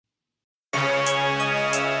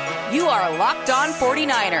You are Locked On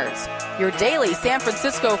 49ers, your daily San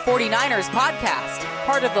Francisco 49ers podcast,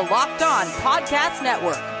 part of the Locked On Podcast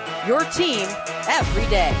Network, your team every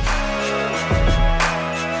day.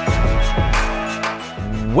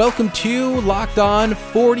 Welcome to Locked On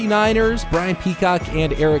 49ers. Brian Peacock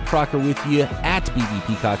and Eric Crocker with you at BB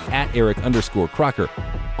Peacock, at Eric_Crocker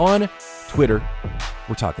on Twitter.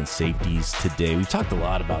 We're talking safeties today. We've talked a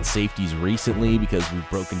lot about safeties recently because we've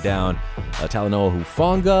broken down Talanoa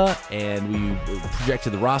Hufanga and we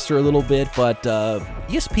projected the roster a little bit, but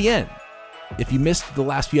ESPN, if you missed the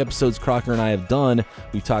last few episodes Crocker and I have done,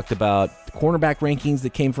 we've talked about the cornerback rankings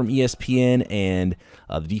that came from ESPN and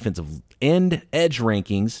the defensive end edge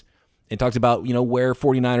rankings, and talked about, where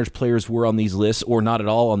 49ers players were on these lists or not at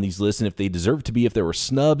all on these lists, and if they deserve to be, if there were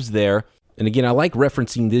snubs there. And again, I like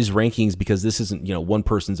referencing these rankings because this isn't, one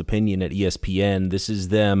person's opinion at ESPN. This is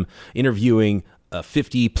them interviewing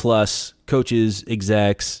 50-plus coaches,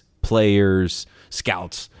 execs, players,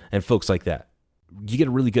 scouts, and folks like that. You get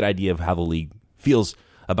a really good idea of how the league feels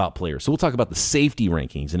about players. So we'll talk about the safety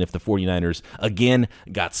rankings and if the 49ers, again,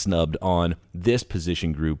 got snubbed on this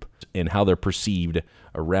position group and how they're perceived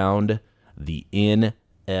around the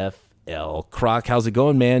NFL. Croc, how's it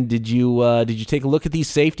going, man? Did you take a look at these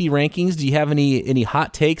safety rankings? Do you have any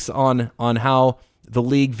hot takes on how the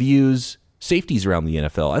league views safeties around the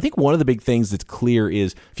NFL? I think one of the big things that's clear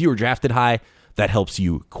is if you were drafted high, that helps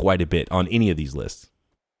you quite a bit on any of these lists.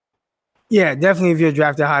 Yeah, definitely if you're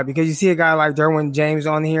drafted high, because you see a guy like Derwin James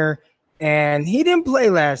on here, and he didn't play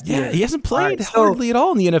last year. Yeah, he hasn't played hardly at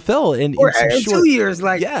all in the NFL in 2 years,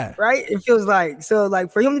 right? It feels like. So,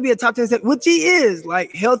 for him to be a top 10, which he is,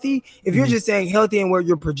 healthy, if you're just saying healthy and where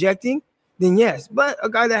you're projecting, then yes. But a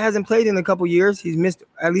guy that hasn't played in a couple years, he's missed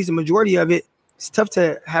at least a majority of it. It's tough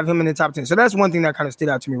to have him in the top 10. So that's one thing that kind of stood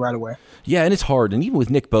out to me right away. Yeah, and it's hard. And even with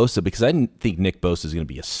Nick Bosa, because I didn't think Nick Bosa is going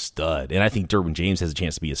to be a stud. And I think Derwin James has a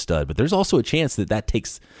chance to be a stud. But there's also a chance that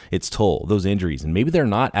takes its toll, those injuries. And maybe they're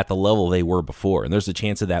not at the level they were before. And there's a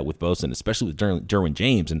chance of that with Bosa, and especially with Derwin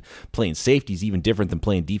James. And playing safety is even different than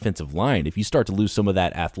playing defensive line. If you start to lose some of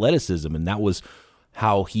that athleticism, and that was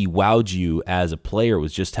how he wowed you as a player,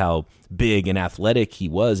 was just how big and athletic he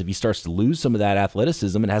was. If he starts to lose some of that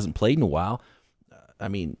athleticism and hasn't played in a while, I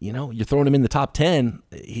mean, you're throwing him in the top 10.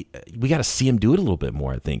 We got to see him do it a little bit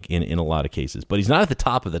more, I think, in a lot of cases. But he's not at the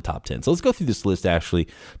top of the top 10. So let's go through this list, actually,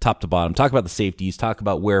 top to bottom. Talk about the safeties. Talk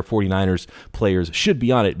about where 49ers players should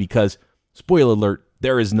be on it because, spoiler alert,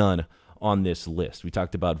 there is none on this list. We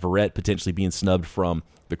talked about Verrett potentially being snubbed from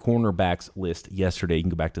the cornerbacks list yesterday. You can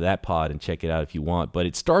go back to that pod and check it out if you want. But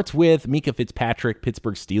it starts with Minkah Fitzpatrick,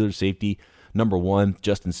 Pittsburgh Steelers safety, number 1.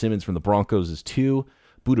 Justin Simmons from the Broncos is 2.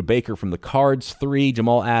 Budda Baker from the Cards, 3,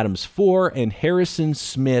 Jamal Adams, 4, and Harrison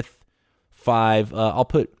Smith, 5. I'll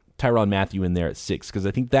put Tyrann Mathieu in there at 6 because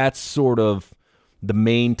I think that's sort of the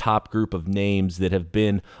main top group of names that have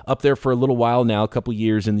been up there for a little while now, a couple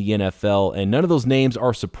years in the NFL, and none of those names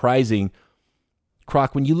are surprising.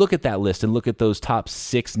 Croc, when you look at that list and look at those top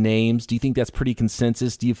 6 names, do you think that's pretty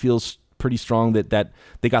consensus? Do you feel pretty strong that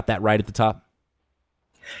they got that right at the top?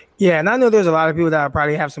 Yeah, and I know there's a lot of people that will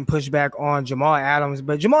probably have some pushback on Jamal Adams,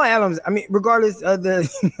 but Jamal Adams, I mean, regardless of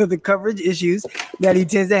the coverage issues that he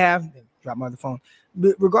tends to have, drop my other phone,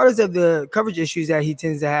 but regardless of the coverage issues that he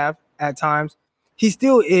tends to have at times, he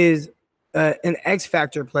still is an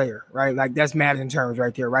X-factor player, right? That's Madden terms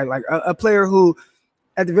right there, right? A player who,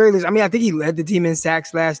 at the very least, I mean, I think he led the team in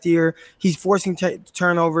sacks last year. He's forcing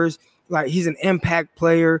turnovers. He's an impact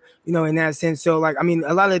player, in that sense. So, I mean,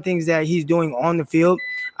 a lot of the things that he's doing on the field,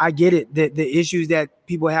 I get it, the issues that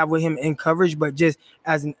people have with him in coverage, but just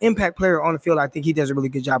as an impact player on the field, I think he does a really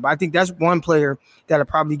good job. I think that's one player that'll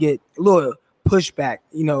probably get a little pushback,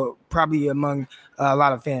 probably among a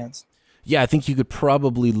lot of fans. Yeah, I think you could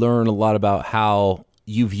probably learn a lot about how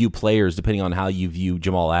you view players depending on how you view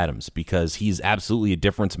Jamal Adams, because he's absolutely a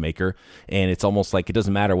difference maker, and it's almost like it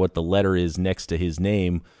doesn't matter what the letter is next to his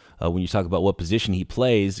name. When you talk about what position he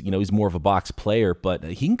plays, he's more of a box player, but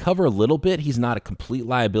he can cover a little bit. He's not a complete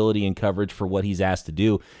liability in coverage for what he's asked to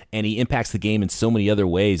do, and he impacts the game in so many other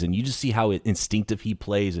ways, and you just see how instinctive he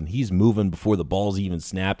plays, and he's moving before the ball's even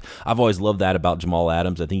snapped. I've always loved that about Jamal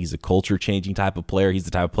Adams. I think he's a culture-changing type of player. He's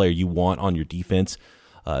the type of player you want on your defense.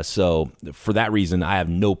 So for that reason, I have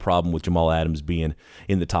no problem with Jamal Adams being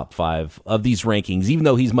in the top 5 of these rankings, even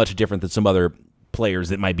though he's much different than some other players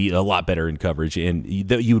that might be a lot better in coverage and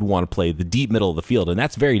that you would want to play the deep middle of the field. And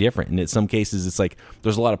that's very different. And in some cases, it's like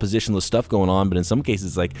there's a lot of positionless stuff going on. But in some cases,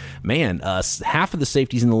 it's like, man, half of the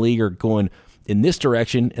safeties in the league are going in this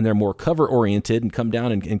direction and they're more cover oriented and come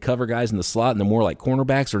down and cover guys in the slot. And they're more like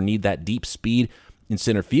cornerbacks or need that deep speed. in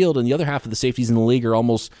center field, and the other half of the safeties in the league are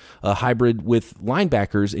almost a hybrid with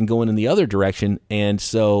linebackers and going in the other direction. And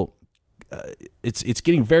so it's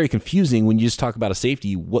getting very confusing when you just talk about a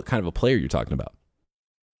safety, what kind of a player you're talking about.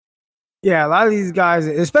 Yeah, a lot of these guys,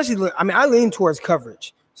 especially, I lean towards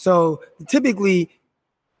coverage. So typically,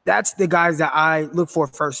 that's the guys that I look for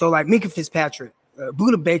first. So like Minkah Fitzpatrick,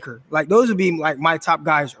 Buda Baker, like those would be like my top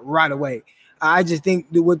guys right away. I just think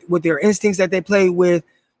with their instincts that they play with,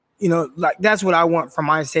 like that's what I want from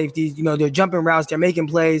my safeties. They're jumping routes, they're making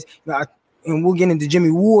plays. And we'll get into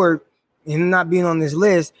Jimmie Ward and not being on this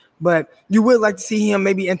list, but you would like to see him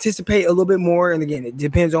maybe anticipate a little bit more. And again, it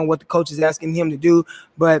depends on what the coach is asking him to do.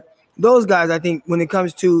 But those guys, I think when it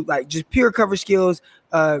comes to like just pure coverage skills,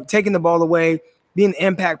 taking the ball away, being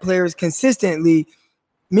impact players consistently,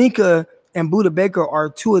 Minkah and Buda Baker are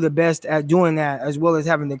two of the best at doing that, as well as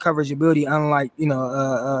having the coverage ability, unlike,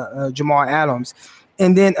 Jamal Adams.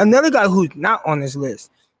 And then another guy who's not on this list,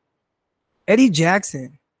 Eddie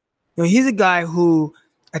Jackson. He's a guy who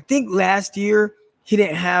I think last year he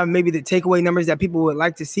didn't have maybe the takeaway numbers that people would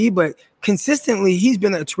like to see, but consistently he's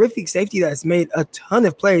been a terrific safety that's made a ton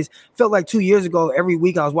of plays. Felt like 2 years ago, every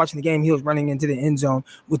week I was watching the game, he was running into the end zone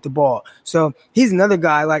with the ball. So he's another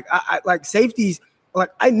guy. Like I like safeties.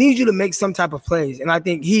 Like I need you to make some type of plays, and I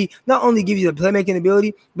think he not only gives you the playmaking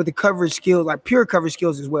ability, but the coverage skills, like pure coverage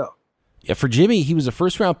skills as well. Yeah, for Jimmy, he was a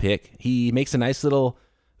first-round pick. He makes a nice little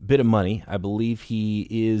bit of money. I believe he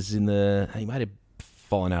might have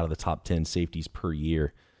fallen out of the top 10 safeties per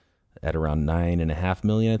year at around $9.5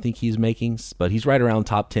 million. I think he's making, but he's right around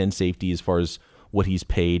top 10 safety as far as what he's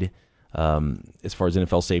paid, as far as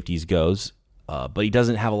NFL safeties goes. But he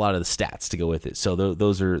doesn't have a lot of the stats to go with it. So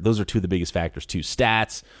those are two of the biggest factors too.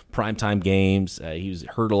 Stats, primetime games. He was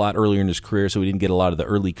hurt a lot earlier in his career, so we didn't get a lot of the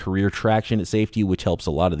early career traction at safety, which helps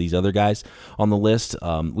a lot of these other guys on the list.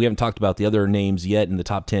 We haven't talked about the other names yet in the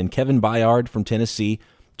top 10. Kevin Byard from Tennessee,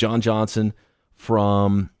 John Johnson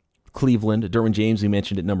from Cleveland, Derwin James we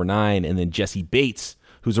mentioned at number 9, and then Jesse Bates,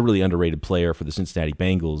 who's a really underrated player for the Cincinnati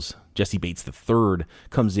Bengals. Jesse Bates III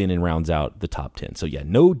comes in and rounds out the top 10. So yeah,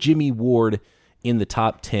 no Jimmie Ward in the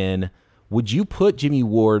top 10. Would you put Jimmie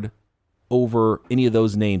Ward over any of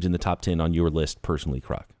those names in the top 10 on your list personally,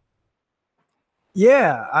 Croc?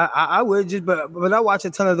 Yeah, I would but I watch a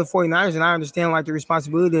ton of the 49ers and I understand like the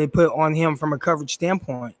responsibility they put on him from a coverage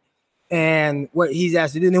standpoint and what he's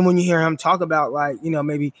asked to do. And then when you hear him talk about like,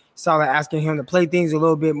 maybe Saleh asking him to play things a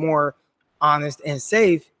little bit more honest and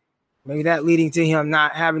safe, maybe that leading to him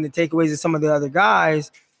not having the takeaways of some of the other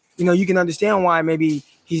guys, you can understand why maybe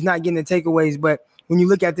he's not getting the takeaways. But when you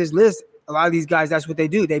look at this list, a lot of these guys, that's what they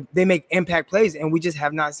do. They make impact plays, and we just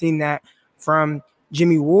have not seen that from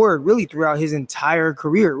Jimmie Ward really throughout his entire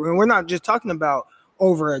career. And we're not just talking about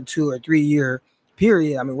over a 2 or 3 year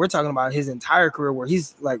period. I mean, we're talking about his entire career where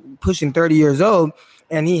he's like pushing 30 years old,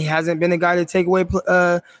 and he hasn't been the guy to take away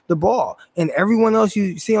the ball. And everyone else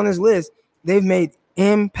you see on this list, they've made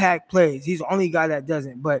impact plays. He's the only guy that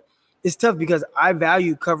doesn't. But it's tough because I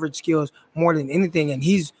value coverage skills more than anything, and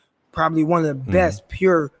he's probably one of the best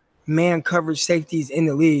pure man coverage safeties in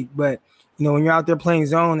the league. But, when you're out there playing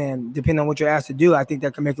zone and depending on what you're asked to do, I think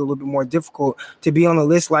that can make it a little bit more difficult to be on a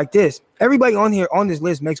list like this. Everybody on this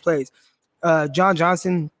list makes plays. John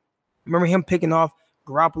Johnson, remember him picking off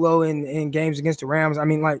Garoppolo in games against the Rams? I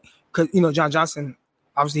mean, like, because, John Johnson,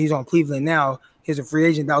 obviously he's on Cleveland now. He's a free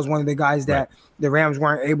agent. That was one of the guys that the Rams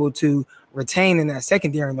weren't able to retain in that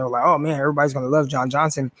secondary, and they were like, oh man, everybody's gonna love John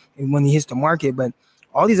Johnson when he hits the market. But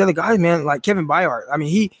all these other guys, man, like Kevin Byard, I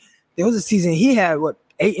mean, there was a season he had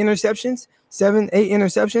 8 interceptions, 8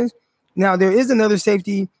 interceptions. Now there is another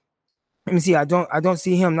safety. Let me see. I don't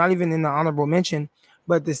see him, not even in the honorable mention,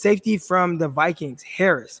 but the safety from the Vikings,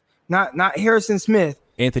 Harris, not Harrison Smith,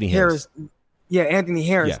 Anthony Harris. Yeah, Anthony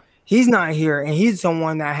Harris. Yeah. He's not here, and he's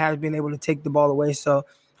someone that has been able to take the ball away. So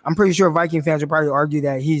I'm pretty sure Viking fans will probably argue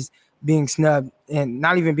that he's being snubbed and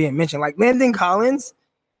not even being mentioned. Like Landon Collins,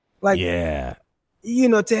 to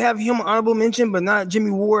have him honorable mention, but not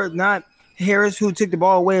Jimmie Ward, not Harris, who took the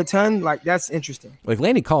ball away a ton, like that's interesting. Like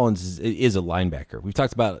Landon Collins is a linebacker. We've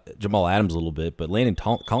talked about Jamal Adams a little bit, but Landon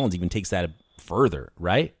Collins even takes that further,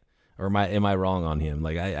 right? Or am I wrong on him?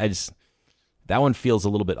 Like I just that one feels a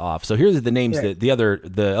little bit off. So here are the names that the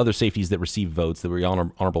other safeties that receive votes that were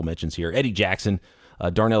honorable mentions here: Eddie Jackson,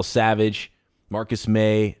 Darnell Savage, Marcus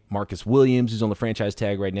May, Marcus Williams, who's on the franchise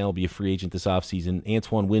tag right now, will be a free agent this offseason.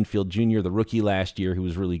 Antoine Winfield Jr., the rookie last year, who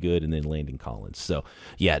was really good, and then Landon Collins. So,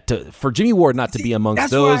 yeah, for Jimmie Ward not to be amongst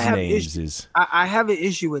those names is... I have an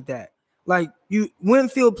issue with that. Like,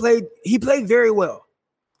 Winfield played very well.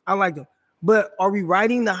 I liked him. But are we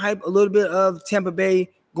riding the hype a little bit of Tampa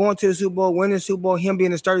Bay going to the Super Bowl, winning the Super Bowl, him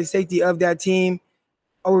being the starting safety of that team.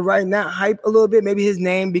 Are we riding that hype a little bit? Maybe his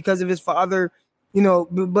name because of his father,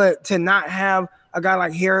 but to not have a guy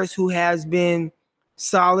like Harris who has been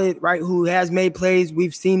solid, right, who has made plays,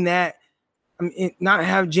 we've seen that. Not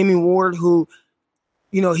have Jimmie Ward who,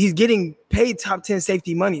 he's getting paid top 10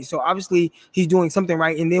 safety money. So obviously he's doing something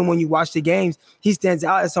right. And then when you watch the games, he stands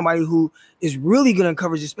out as somebody who is really good in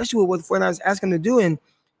coverage, especially with what the 49ers ask him to do. And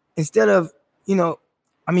instead of,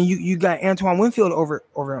 you got Antoine Winfield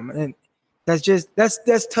over him. And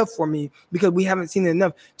that's tough for me because we haven't seen it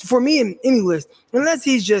enough. For me in any list, unless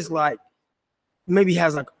he's just like, maybe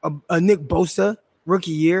has like a Nick Bosa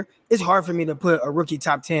rookie year, it's hard for me to put a rookie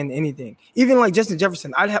top 10 anything. Even like Justin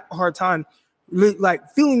Jefferson, I'd have a hard time like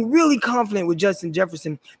feeling really confident with Justin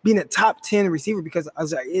Jefferson being a top 10 receiver because I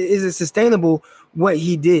was like, is it sustainable what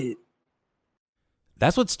he did?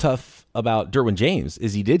 That's what's tough about Derwin James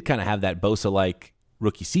is he did kind of have that Bosa-like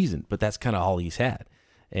rookie season, but that's kind of all he's had.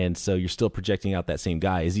 And so you're still projecting out that same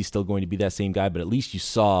guy. Is he still going to be that same guy? But at least you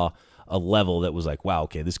saw a level that was like, wow,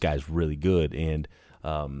 okay, this guy's really good. And,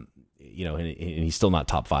 and he's still not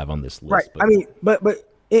top 5 on this list. Right. But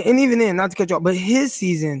and even then, not to cut you off, but his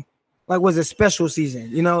season was a special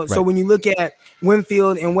season, Right. So when you look at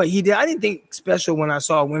Winfield and what he did, I didn't think special when I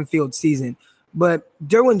saw Winfield's season, but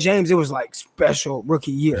Derwin James, it was like special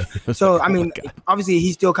rookie year. So, obviously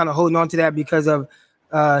he's still kind of holding on to that because of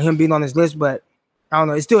him being on this list, but I don't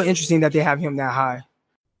know. It's still interesting that they have him that high.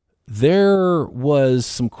 There was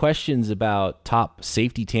some questions about top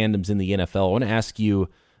safety tandems in the NFL. I want to ask you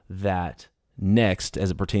that next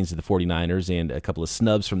as it pertains to the 49ers and a couple of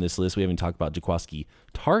snubs from this list. We haven't talked about Jaquiski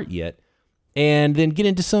Tartt yet. And then get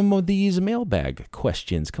into some of these mailbag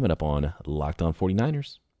questions coming up on Locked On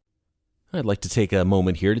 49ers. I'd like to take a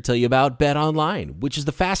moment here to tell you about Bet Online, which is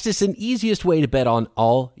the fastest and easiest way to bet on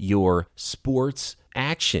all your sports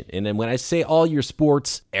action. And then when I say all your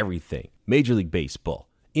sports, everything. Major League Baseball,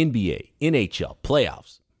 NBA, NHL,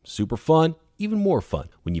 playoffs. Super fun, even more fun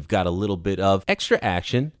when you've got a little bit of extra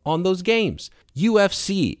action on those games.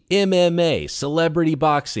 UFC, MMA, celebrity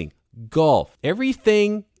boxing, golf,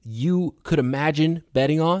 everything you could imagine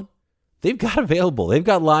betting on, they've got available. They've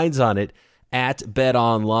got lines on it at Bet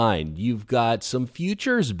Online. You've got some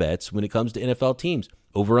futures bets when it comes to NFL teams.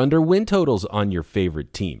 Over-under win totals on your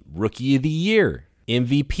favorite team. Rookie of the Year,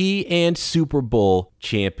 MVP, and Super Bowl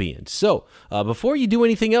champion. So before you do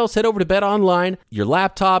anything else, head over to Bet Online, your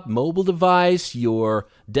laptop, mobile device, your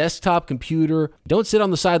desktop computer. Don't sit on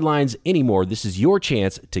the sidelines anymore. This is your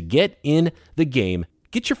chance to get in the game.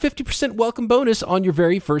 Get your 50% welcome bonus on your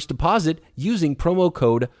very first deposit using promo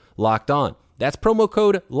code LOCKEDON. That's promo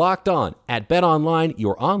code LOCKEDON at Bet Online,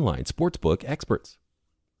 your online sportsbook experts.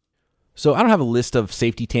 So I don't have a list of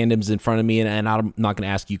safety tandems in front of me, and I'm not going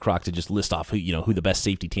to ask you, Croc, to just list off who the best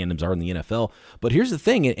safety tandems are in the NFL. But here's the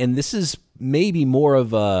thing, and this is maybe more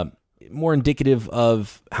indicative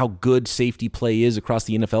of how good safety play is across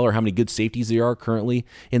the NFL, or how many good safeties there are currently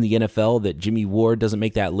in the NFL, that Jimmie Ward doesn't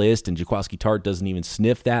make that list and Jaquiski Tartt doesn't even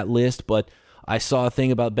sniff that list. But I saw a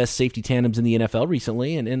thing about best safety tandems in the NFL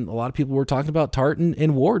recently, and a lot of people were talking about Tartt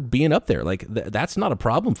and Ward being up there. Like, that's not a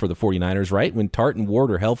problem for the 49ers, right? When Tartt and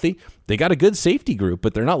Ward are healthy, they got a good safety group,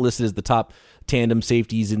 but they're not listed as the top tandem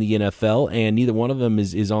safeties in the NFL, and neither one of them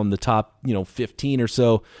is on the top 15 or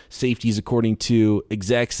so safeties according to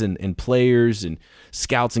execs and players and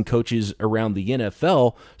scouts and coaches around the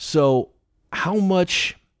NFL. So how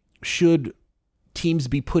much should teams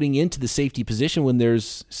be putting into the safety position when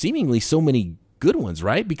there's seemingly so many good ones,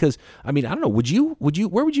 right? Because, I don't know,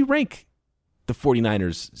 where would you rank the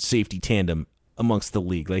 49ers safety tandem amongst the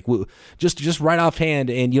league? Like, just right offhand,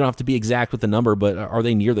 and you don't have to be exact with the number, but are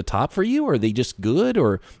they near the top for you? Or are they just good,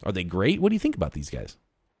 or are they great? What do you think about these guys?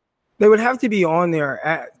 They would have to be on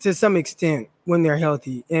there to some extent when they're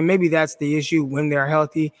healthy. And maybe that's the issue, when they're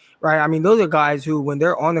healthy, right? Those are guys who, when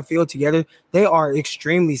they're on the field together, they are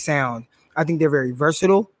extremely sound. I think they're very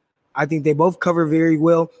versatile. I think they both cover very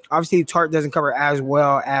well. Obviously, Tartt doesn't cover as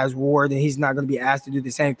well as Ward, and he's not going to be asked to do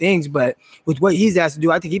the same things. But with what he's asked to do,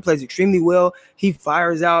 I think he plays extremely well. He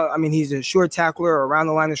fires out. He's a sure tackler around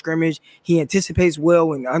the line of scrimmage. He anticipates well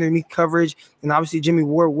when underneath coverage. And obviously, Jimmie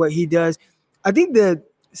Ward, what he does. I think the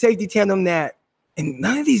safety tandem and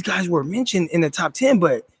none of these guys were mentioned in the top 10,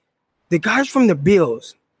 but the guys from the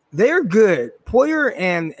Bills, they're good. Poyer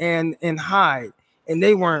and Hyde. And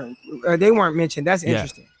they weren't mentioned. That's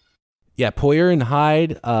interesting. Yeah, Poyer and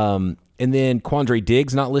Hyde, and then Quandre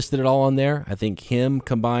Diggs not listed at all on there. I think him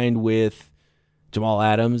combined with Jamal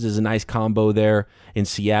Adams is a nice combo there in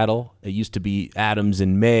Seattle. It used to be Adams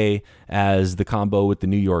and May as the combo with the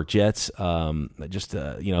New York Jets. The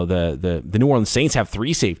New Orleans Saints have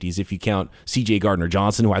 3 safeties if you count C.J.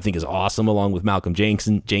 Gardner-Johnson, who I think is awesome, along with Malcolm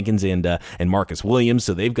Jenkins and Marcus Williams.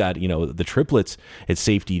 So they've got, the triplets at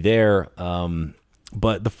safety there.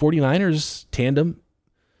 But the 49ers tandem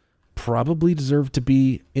probably deserve to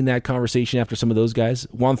be in that conversation after some of those guys.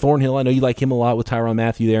 Juan Thornhill, I know you like him a lot with Tyrann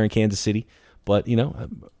Mathieu there in Kansas City. But,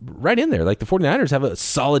 right in there, like the 49ers have a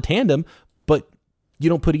solid tandem, but you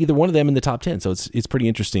don't put either one of them in the top 10. So it's pretty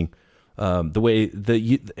interesting the way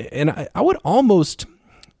I would almost,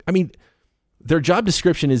 their job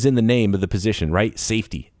description is in the name of the position, right?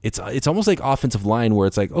 Safety. It's almost like offensive line where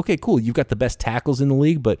it's like, okay, cool, you've got the best tackles in the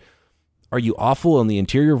league, but are you awful on the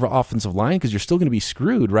interior of offensive line? Because you're still going to be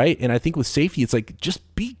screwed, right? And I think with safety, it's like,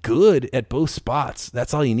 just be good at both spots.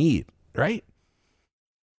 That's all you need, right?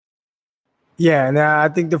 Yeah, and I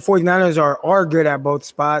think the 49ers are good at both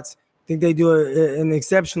spots. I think they do an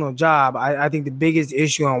exceptional job. I think the biggest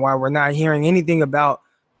issue on why we're not hearing anything about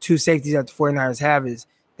 2 safeties that the 49ers have is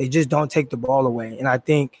they just don't take the ball away. And I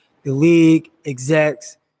think the league,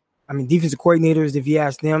 execs, defensive coordinators, if you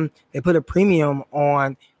ask them, they put a premium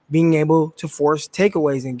on being able to force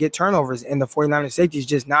takeaways and get turnovers. And the 49ers safeties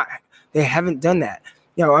they haven't done that.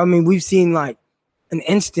 We've seen like an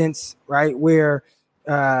instance, right, where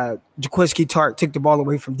Jaquiski Tartt took the ball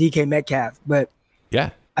away from DK Metcalf. But yeah,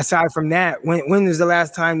 aside from that, when was the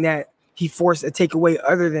last time that he forced a takeaway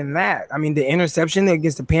other than that? The interception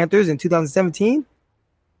against the Panthers in 2017?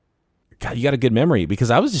 God, you got a good memory,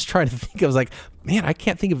 because I was just trying to think. I was like, man, I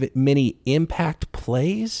can't think of many impact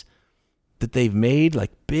plays that they've made, like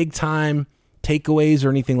big time takeaways or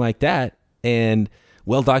anything like that. And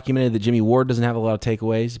well documented that Jimmie Ward doesn't have a lot of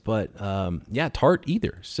takeaways, but Tartt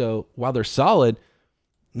either. So while they're solid,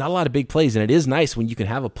 not a lot of big plays. And it is nice when you can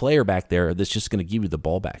have a player back there that's just going to give you the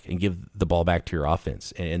ball back and give the ball back to your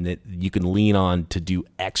offense, and that you can lean on to do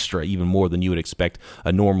extra, even more than you would expect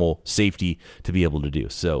a normal safety to be able to do.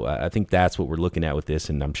 So I think that's what we're looking at with this,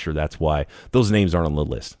 and I'm sure that's why those names aren't on the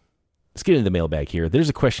list. Let's get into the mailbag here. There's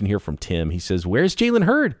a question here from Tim. He says, where's Jalen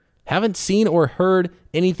Hurd? Haven't seen or heard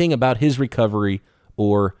anything about his recovery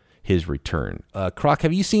or his return. Croc,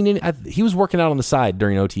 have you seen any? He was working out on the side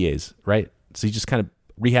during OTAs, right? So he's just kind of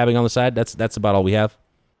rehabbing on the side. That's about all we have.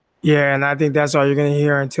 Yeah, and I think that's all you're going to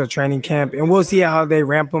hear until training camp. And we'll see how they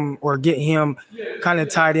ramp him or get him kind of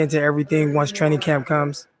tied into everything once training camp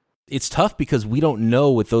comes. It's tough because we don't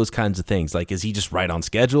know with those kinds of things. Like, is he just right on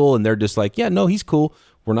schedule? And they're just like, yeah, no, he's cool.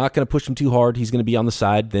 We're not going to push him too hard. He's going to be on the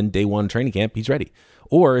side. Then day 1 training camp, he's ready.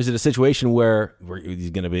 Or is it a situation where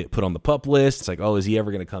he's going to be put on the PUP list? It's like, oh, is he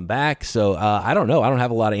ever going to come back? So I don't know. I don't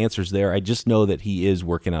have a lot of answers there. I just know that he is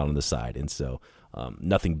working out on the side. And so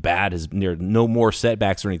nothing bad is near, no more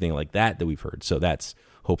setbacks or anything like that we've heard. So that's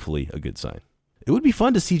hopefully a good sign. It would be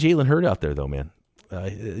fun to see Jalen Hurd out there, though, man.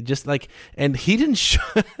 And he didn't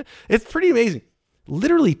it's pretty amazing.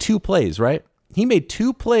 Literally 2 plays, right? He made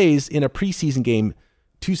 2 plays in a preseason game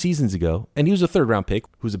 2 seasons ago, and he was a 3rd-round pick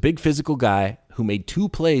who's a big physical guy who made 2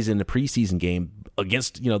 plays in a preseason game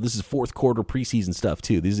against, this is 4th quarter preseason stuff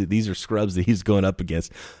too. These are scrubs that he's going up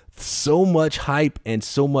against. So much hype and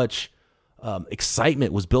so much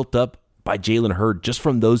excitement was built up by Jalen Hurd just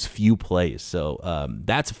from those few plays. So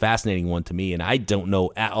that's a fascinating one to me, and I don't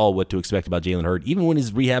know at all what to expect about Jalen Hurd, even when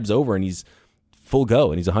his rehab's over and he's full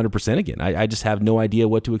go and he's 100% again. I just have no idea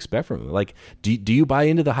what to expect from him. Like, do you buy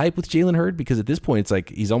into the hype with Jalen Hurd? Because at this point, it's like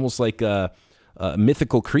he's almost like a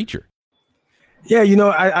mythical creature. Yeah,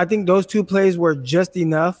 I think those 2 plays were just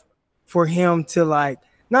enough for him to, like,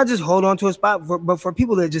 not just hold on to a spot, but for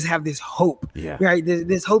people that just have this hope, right?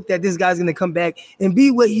 This hope that this guy's going to come back and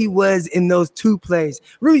be what he was in those 2 plays,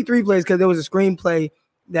 really 3 plays, because there was a screen play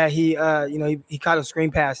that he caught a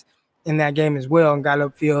screen pass in that game as well and got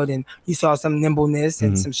upfield, and you saw some nimbleness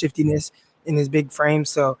and some shiftiness in his big frame.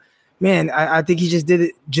 So, man, I think he just did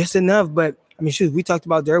it just enough. But we talked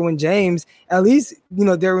about Derwin James. At least,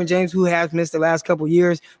 Derwin James, who has missed the last couple of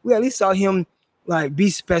years, we at least saw him like be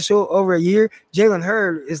special over a year. Jalen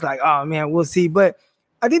Hurd is like, oh man, we'll see. But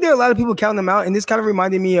I think there are a lot of people counting him out, and this kind of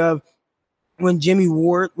reminded me of when Jimmie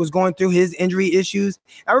Ward was going through his injury issues.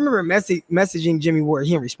 I remember messaging Jimmie Ward.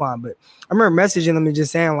 He didn't respond, but I remember messaging him and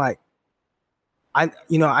just saying, like,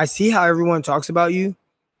 I see how everyone talks about you,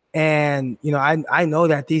 and I know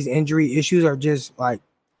that these injury issues are just like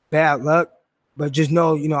bad luck, but just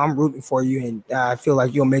know, I'm rooting for you, and I feel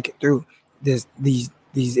like you'll make it through these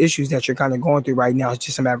issues that you're kind of going through right now. It's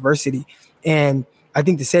just some adversity, and I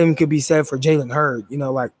think the same could be said for Jalen Hurd.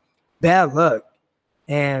 Like, bad luck,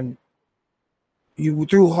 and you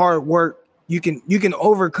through hard work you can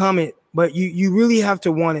overcome it, but you really have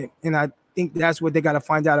to want it. And I think that's what they got to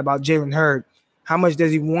find out about Jalen Hurd. How much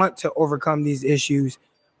does he want to overcome these issues?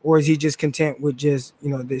 Or is he just content with just,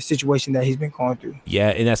 the situation that he's been going through? Yeah,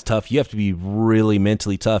 and that's tough. You have to be really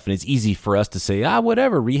mentally tough, and it's easy for us to say,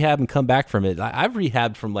 whatever, rehab and come back from it. I've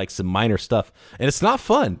rehabbed from like some minor stuff, and it's not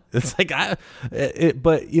fun. It's like,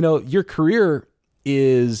 but your career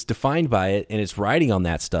is defined by it, and it's riding on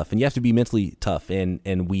that stuff, and you have to be mentally tough.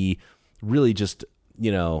 And we really just,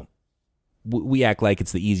 we act like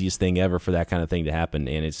it's the easiest thing ever for that kind of thing to happen,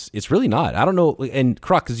 and it's really not. I don't know. And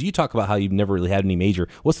Croc, because you talk about how you've never really had any major.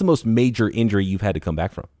 What's the most major injury you've had to come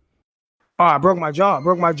back from? Oh, I broke my jaw.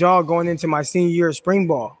 Going into my senior year of spring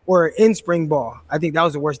ball, or in spring ball. I think that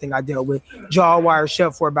was the worst thing I dealt with. Jaw wire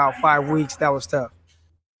shut for about 5 weeks. That was tough.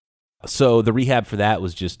 So the rehab for that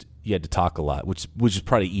was just you had to talk a lot, which is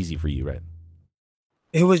probably easy for you, right?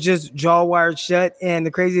 It was just jaw wired shut. And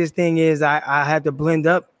the craziest thing is I had to blend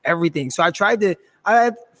up everything. So I tried to,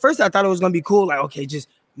 first I thought it was going to be cool. Like, okay, just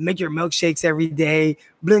make your milkshakes every day,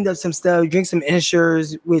 blend up some stuff, drink some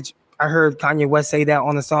Ensures, which I heard Kanye West say that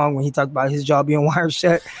on the song when he talked about his jaw being wired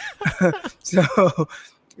shut.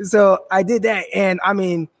 So I did that. And I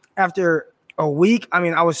mean, after a week,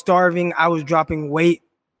 I was starving. I was dropping weight.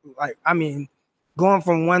 Going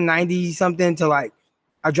from 190 something to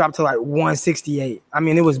I dropped to 168.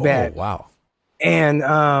 It was bad. Oh, wow. And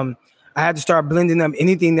I had to start blending up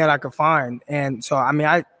anything that I could find. And so,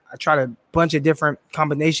 I tried a bunch of different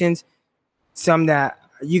combinations, some that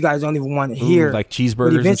you guys don't even want to hear. Like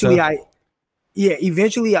cheeseburgers. But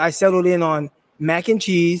eventually I settled in on mac and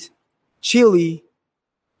cheese, chili,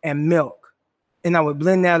 and milk. And I would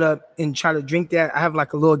blend that up and try to drink that. I have a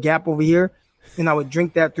little gap over here, and I would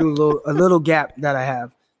drink that through a little gap that I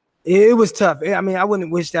have. It was tough. I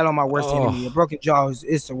wouldn't wish that on my worst enemy. A broken jaw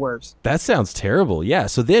is the worst. That sounds terrible. Yeah.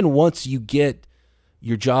 So then once you get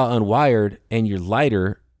your jaw unwired and you're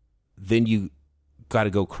lighter, then you got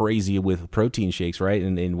to go crazy with protein shakes, right?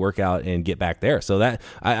 And work out and get back there. So that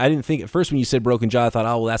I didn't think at first when you said broken jaw, I thought,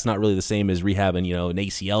 oh, well, that's not really the same as rehabbing, an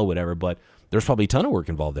ACL, whatever. But there's probably a ton of work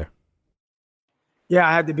involved there. Yeah,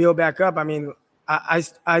 I had to build back up.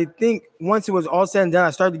 I think once it was all said and done,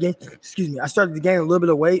 I started to gain a little bit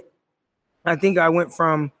of weight. I think I went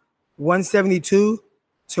from 172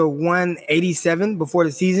 to 187 before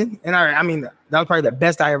the season. And that was probably the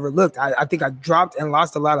best I ever looked. I think I dropped and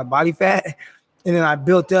lost a lot of body fat, and then I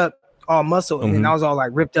built up all muscle, and then I was all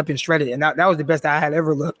ripped up and shredded. And that was the best I had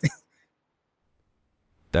ever looked.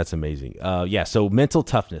 That's amazing. So mental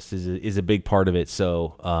toughness is a big part of it.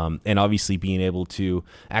 So, and obviously being able to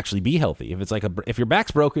actually be healthy. If it's if your back's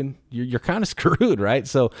broken, you're kind of screwed, right?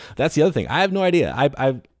 So that's the other thing. I have no idea.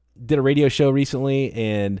 I did a radio show recently,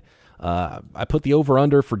 and I put the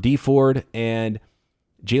over-under for D Ford and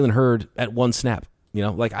Jalen Hurd at one snap.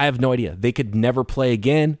 I have no idea. They could never play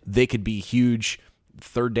again. They could be huge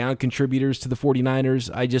third down contributors to the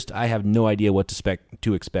 49ers. I have no idea what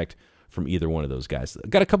to expect from either one of those guys. I've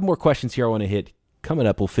got a couple more questions here I want to hit. Coming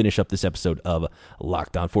up, we'll finish up this episode of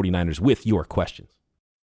Locked On 49ers with your questions.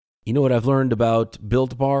 You know what I've learned about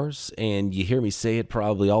Built Bars, and you hear me say it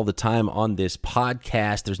probably all the time on this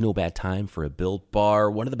podcast. There's no bad time for a Built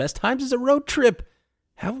Bar. One of the best times is a road trip.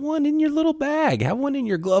 Have one in your little bag. Have one in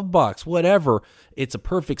your glove box, whatever. It's a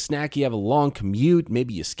perfect snack. You have a long commute.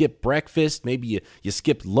 Maybe you skip breakfast. Maybe you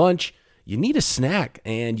skipped lunch. You need a snack,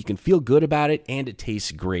 and you can feel good about it, and it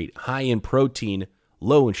tastes great. High in protein,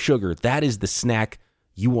 low in sugar. That is the snack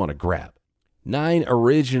you want to grab. 9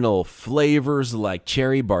 original flavors like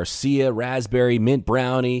cherry barcia, raspberry, mint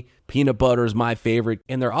brownie, peanut butter is my favorite,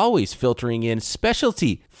 and they're always filtering in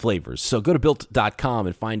specialty flavors. So go to Built.com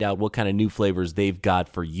and find out what kind of new flavors they've got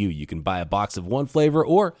for you. You can buy a box of one flavor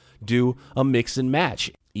or do a mix and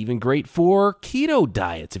match. Even great for keto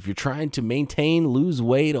diets if you're trying to lose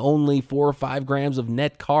weight, only 4 or 5 grams of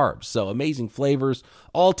net carbs. So amazing flavors,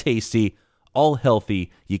 all tasty, all healthy.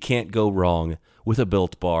 You can't go wrong with a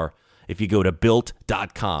Built Bar if you go to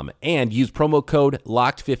Built.com and use promo code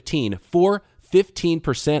LOCKED15 for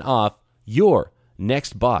 15% off your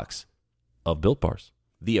next box of Built Bars,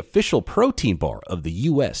 the official protein bar of the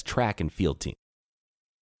U.S. track and field team.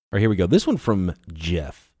 All right, here we go. This one from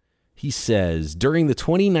Jeff. He says, during the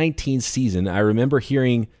 2019 season, I remember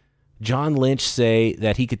hearing John Lynch say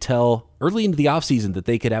that he could tell early into the offseason that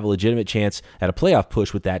they could have a legitimate chance at a playoff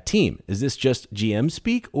push with that team. Is this just GM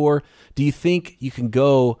speak, or do you think you can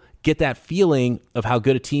go get that feeling of how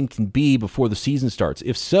good a team can be before the season starts?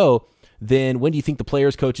 If so, then when do you think the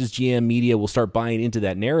players, coaches, GM, media will start buying into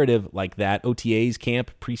that narrative like that? OTAs, camp,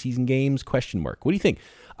 preseason games, ? What do you think?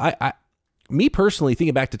 me personally,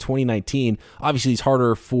 thinking back to 2019, obviously it's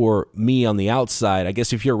harder for me on the outside. I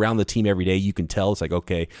guess if you're around the team every day, you can tell. It's like,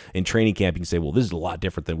 okay, in training camp, you can say, well, this is a lot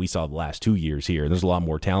different than we saw the last 2 years here. There's a lot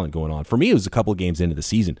more talent going on. For me, it was a couple of games into the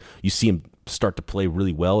season. You see him start to play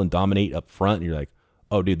really well and dominate up front, and you're like,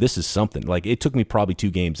 oh, dude, this is something. Like, it took me probably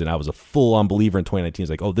 2 games, and I was a full-on believer in 2019. It's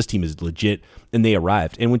like, oh, this team is legit, and they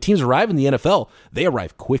arrived. And when teams arrive in the NFL, they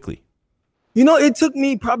arrive quickly. It took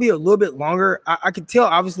me probably a little bit longer. I could tell,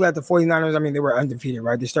 obviously, at the 49ers, I mean, they were undefeated,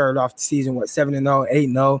 right? They started off the season, 7-0,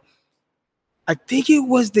 8-0. I think it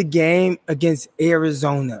was the game against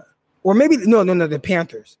Arizona. Or maybe, no, the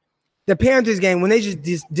Panthers. The Panthers game, when they just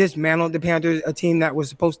dismantled the Panthers, a team that was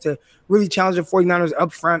supposed to really challenge the 49ers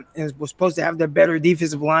up front and was supposed to have the better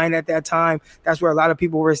defensive line at that time. That's where a lot of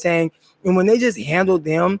people were saying. And when they just handled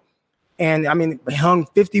them and, I mean, hung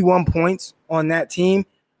 51 points on that team,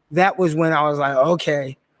 that was when I was like,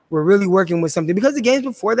 okay, we're really working with something. Because the games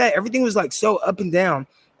before that, everything was like so up and down.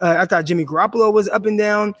 I thought Jimmy Garoppolo was up and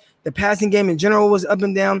down. The passing game in general was up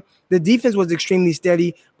and down. The defense was extremely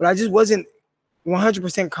steady, but I just wasn't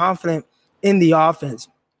 100% confident in the offense.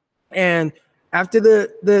 And after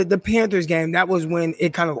the Panthers game, that was when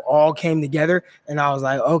it kind of all came together. And I was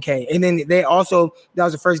like, okay. And then that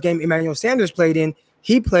was the first game Emmanuel Sanders played in.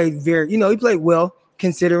 He played he played well,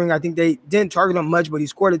 considering I think they didn't target him much, but he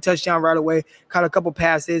scored a touchdown right away, caught a couple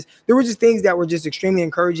passes. There were just things that were just extremely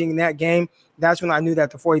encouraging in that game. That's when I knew that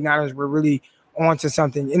the 49ers were really onto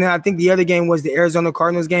something. And then I think the other game was the Arizona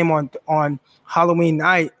Cardinals game on Halloween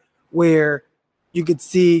night, where you could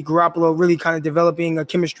see Garoppolo really kind of developing a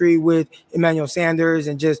chemistry with Emmanuel Sanders,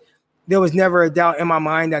 and just there was never a doubt in my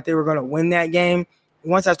mind that they were going to win that game.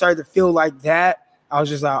 Once I started to feel like that, I was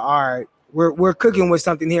just like, all right, we're cooking with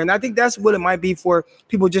something here. And I think that's what it might be for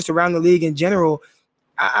people just around the league in general.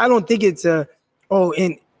 I don't think it's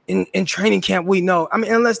in training camp we know. I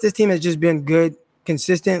mean, unless this team has just been good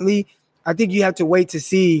consistently, I think you have to wait to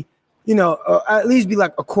see, at least be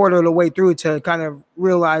like a quarter of the way through to kind of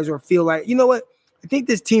realize or feel like, you know what, I think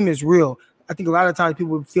this team is real. I think a lot of times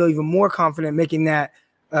people would feel even more confident making that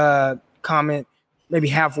comment maybe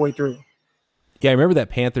halfway through. Yeah, I remember that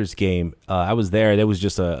Panthers game. I was there. That was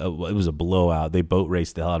just it was a blowout. They boat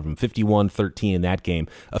raced the hell out of them, 51-13 in that game.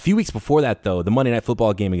 A few weeks before that, though, the Monday Night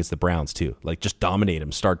Football game against the Browns too, like just dominate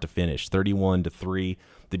them start to finish, 31-3.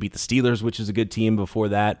 They beat the Steelers, which is a good team. Before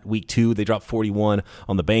that, week 2, they dropped 41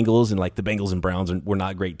 on the Bengals, and like the Bengals and Browns were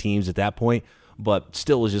not great teams at that point, but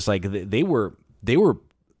still was just like they were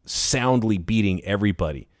soundly beating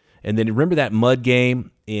everybody. And then remember that mud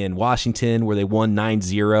game in Washington where they won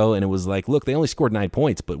 9-0, and it was like, look, they only scored 9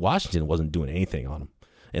 points, but Washington wasn't doing anything on them.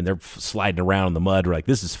 And they're sliding around in the mud. We're like,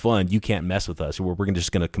 this is fun. You can't mess with us. We're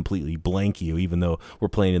just going to completely blank you, even though we're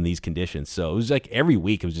playing in these conditions. So it was like every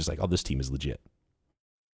week it was just like, oh, this team is legit.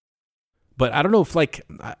 But I don't know if, like,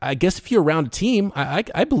 I guess if you're around a team,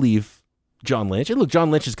 I believe John Lynch. And look,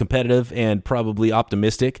 John Lynch is competitive and probably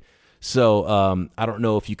optimistic. So I don't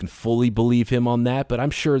know if you can fully believe him on that, but I'm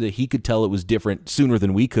sure that he could tell it was different sooner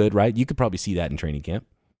than we could, right? You could probably see that in training camp.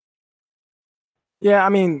 Yeah, I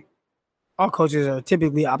mean, all coaches are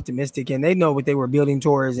typically optimistic, and they know what they were building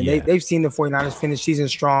towards, and they've seen the 49ers finish season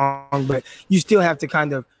strong, but you still have to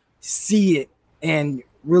kind of see it and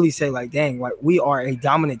really say, like, dang, like, we are a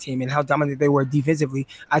dominant team, and how dominant they were defensively.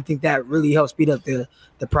 I think that really helped speed up the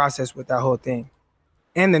process with that whole thing.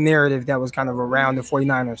 And the narrative that was kind of around the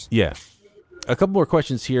 49ers. Yeah. A couple more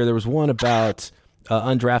questions here. There was one about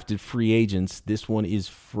undrafted free agents. This one is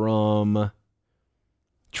from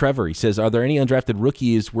Trevor. He says, are there any undrafted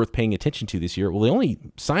rookies worth paying attention to this year? Well, they only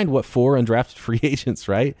signed, 4 undrafted free agents,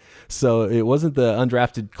 right? So it wasn't the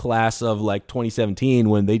undrafted class of like 2017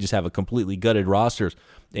 when they just have a completely gutted rosters.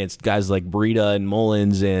 And it's guys like Breida and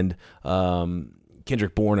Mullins and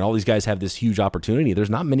Kendrick Bourne, and all these guys have this huge opportunity. There's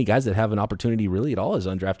not many guys that have an opportunity really at all as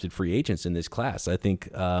undrafted free agents in this class. I think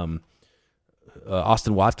Austin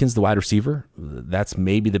Watkins, the wide receiver, that's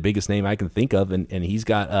maybe the biggest name I can think of, and he's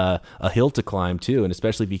got a hill to climb too, and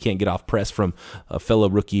especially if you can't get off press from a fellow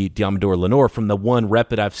rookie, Diamador Lenore, from the one rep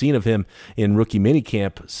that I've seen of him in rookie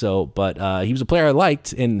minicamp. So, but he was a player I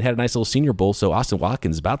liked and had a nice little Senior Bowl, so Austin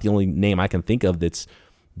Watkins is about the only name I can think of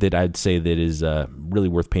that I'd say that is really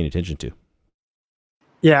worth paying attention to.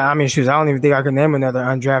 Yeah, I mean, shoot, I don't even think I can name another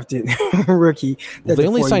undrafted rookie. Well, they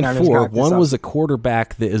only signed 4. One was a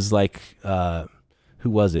quarterback that is like, who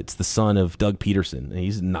was it? It's the son of Doug Peterson.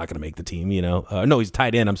 He's not going to make the team, No, he's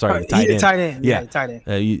tight end. I'm sorry, tight end. Tight end. Yeah, tight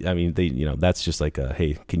end. I mean, that's just like,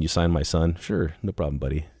 hey, can you sign my son? Sure, no problem,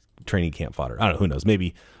 buddy. training camp fodder. I don't know. Who knows?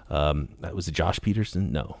 Maybe was it Josh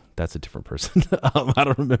Peterson? No, that's a different person. I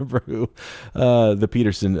don't remember who the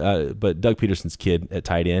Peterson, but Doug Peterson's kid at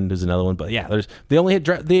tight end is another one. But yeah,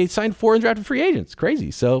 they signed 4 undrafted free agents. Crazy.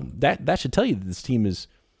 So that should tell you that this team is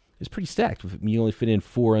pretty stacked. You only fit in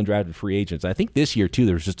 4 undrafted free agents. I think this year too,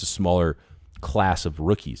 there was just a smaller class of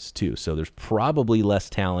rookies too. So there's probably less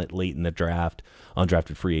talent late in the draft,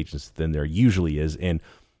 undrafted free agents, than there usually is. And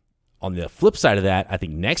on the flip side of that, I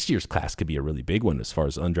think next year's class could be a really big one as far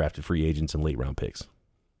as undrafted free agents and late round picks.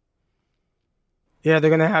 Yeah,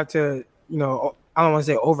 they're going to have to, I don't want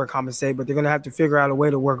to say overcompensate, but they're going to have to figure out a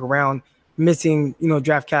way to work around missing,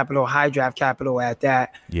 draft capital, high draft capital at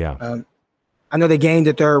that. Yeah. I know they gained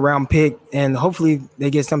the 3rd round pick, and hopefully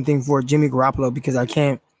they get something for Jimmy Garoppolo, because I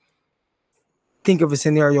can't think of a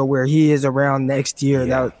scenario where he is around next year.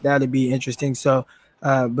 Yeah. That'd be interesting. So,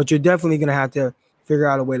 but you're definitely going to have to figure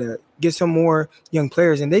out a way to get some more young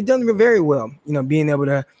players. And they've done very well, being able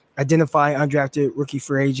to identify undrafted rookie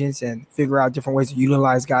free agents and figure out different ways to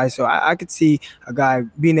utilize guys. So I could see a guy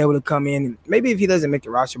being able to come in, and maybe if he doesn't make the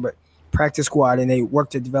roster, but practice squad, and they work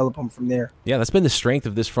to develop him from there. Yeah, that's been the strength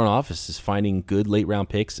of this front office, is finding good late round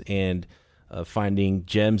picks and finding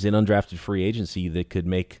gems in undrafted free agency that could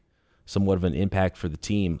make somewhat of an impact for the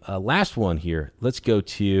team. Last one here. Let's go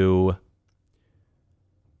to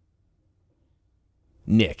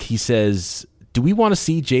Nick. He says, do we want to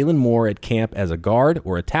see Jalen more at camp as a guard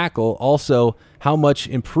or a tackle? Also, how much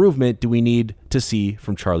improvement do we need to see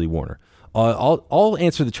from Charlie Warner? I'll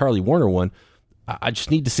answer the Charlie Warner one. I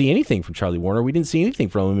just need to see anything from Charlie Warner. We didn't see anything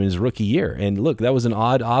from him in his rookie year. And look, that was an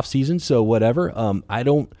odd offseason, so whatever. I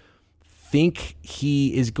don't think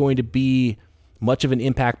he is going to be much of an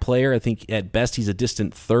impact player. I think at best he's a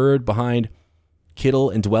distant 3rd behind Kittle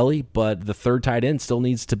and Dwelly, but the 3rd tight end still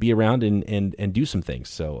needs to be around and do some things.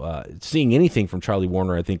 So seeing anything from Charlie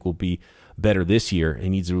Warner, I think, will be better this year. He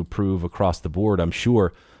needs to improve across the board, I'm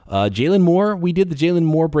sure. Jalen Moore, we did the Jalen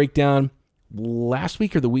Moore breakdown last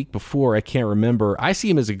week or the week before. I can't remember. I see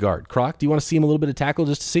him as a guard. Croc, do you want to see him a little bit of tackle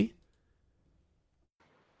just to see?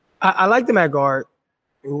 I like him at guard.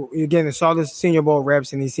 Again, I saw the Senior Bowl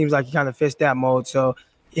reps, and he seems like he kind of fits that mold. So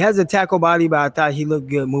he has a tackle body, but I thought he looked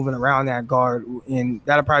good moving around that guard, and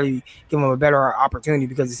that'll probably give him a better opportunity,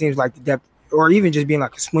 because it seems like the depth, or even just being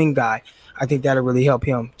like a swing guy, I think that'll really help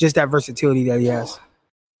him. Just that versatility that he has.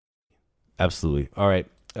 Absolutely. All right.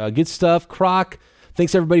 Good stuff, Croc.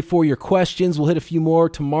 Thanks, everybody, for your questions. We'll hit a few more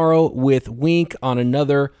tomorrow with Wink on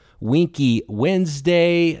another Winky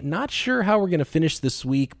Wednesday. Not sure how we're going to finish this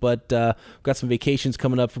week, but we've got some vacations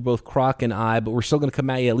coming up for both Croc and I, but we're still going to come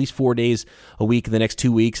at you at least 4 days a week in the next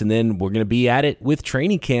 2 weeks, and then we're going to be at it with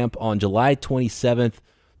training camp on July 27th,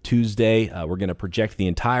 Tuesday. We're going to project the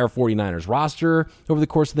entire 49ers roster over the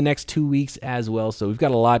course of the next 2 weeks as well, so we've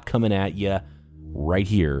got a lot coming at you right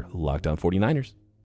here, Locked On 49ers.